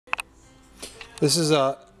This is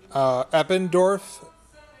a Eppendorf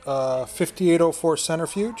 5804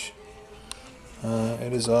 centrifuge.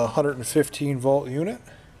 It is a 115 volt unit.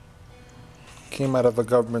 Came out of a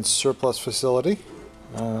government surplus facility.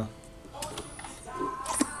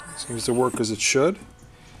 Seems to work as it should.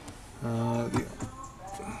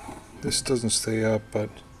 This doesn't stay up, but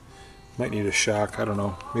might need a shock. I don't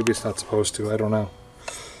know. Maybe it's not supposed to. I don't know.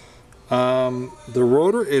 The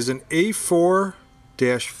rotor is an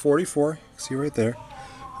A4-44. See right there.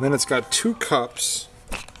 And then it's got two cups.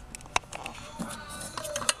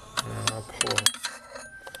 I'll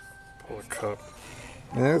pull a cup.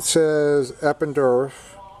 And it says Eppendorf,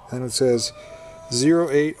 and it says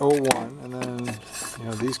 0801, and then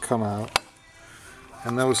these come out,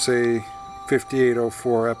 and those say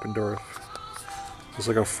 5804 Eppendorf. It's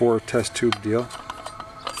like a 4 test tube deal.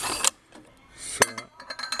 So,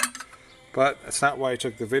 but that's not why I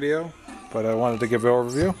took the video, but I wanted to give an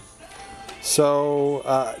overview. So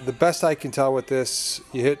the best I can tell with this,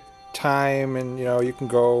 you hit time and you can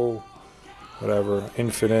go whatever,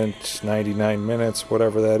 infinite, 99 minutes,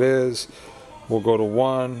 whatever that is. We'll go to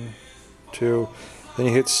 1, 2, then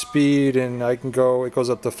you hit speed and it goes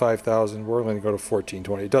up to 5,000. We're going to go to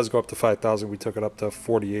 1420. It does go up to 5,000. We took it up to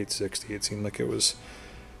 4860. It seemed like it was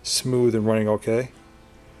smooth and running okay.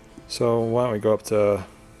 So why don't we go up to,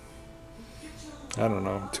 I don't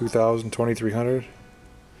know, 2,000, 2,300?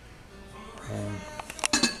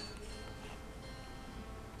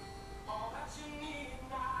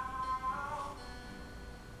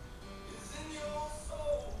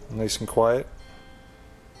 Nice and quiet.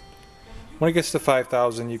 When it gets to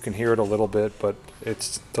 5,000, you can hear it a little bit, but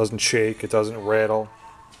it doesn't shake, it doesn't rattle.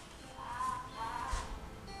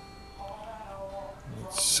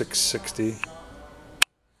 It's 660.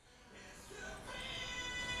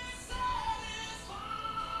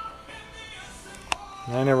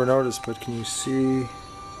 And I never noticed, but can you see?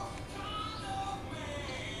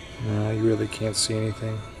 No, you really can't see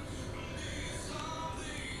anything.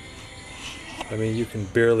 I mean, you can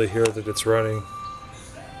barely hear that it's running.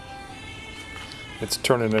 It's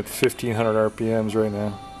turning at 1,500 RPMs right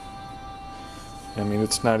now. I mean,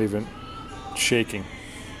 it's not even shaking.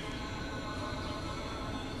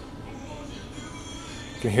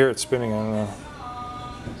 You can hear it spinning, I don't know.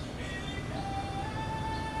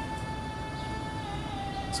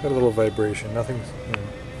 It's got a little vibration, nothing,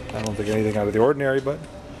 I don't think anything out of the ordinary, but you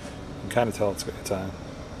can kind of tell it's on.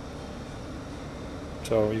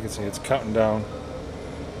 So you can see it's counting down.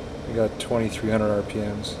 We got 2,300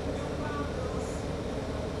 RPMs.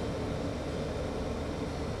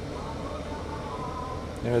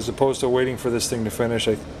 And as opposed to waiting for this thing to finish,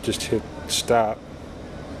 I just hit stop.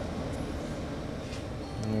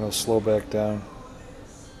 And it'll slow back down.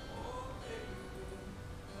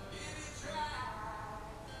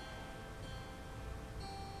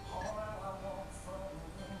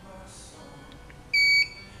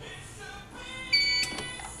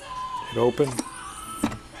 Hit open.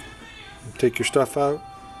 Take your stuff out.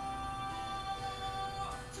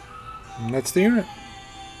 And that's the unit.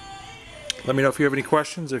 Let me know if you have any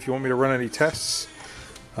questions, if you want me to run any tests.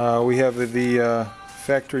 We have the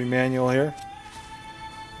factory manual here.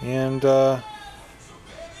 And that's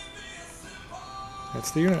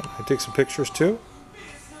the unit. I take some pictures too.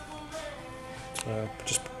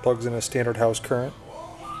 Just plugs in a standard house current.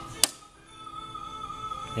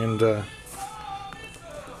 And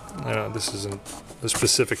this isn't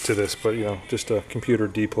specific to this, but just a computer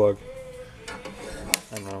deplug.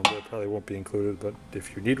 I don't know, that probably won't be included, but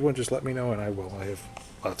if you need one, just let me know and I will. I have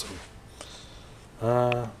lots of them.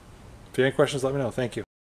 If you have any questions, let me know. Thank you.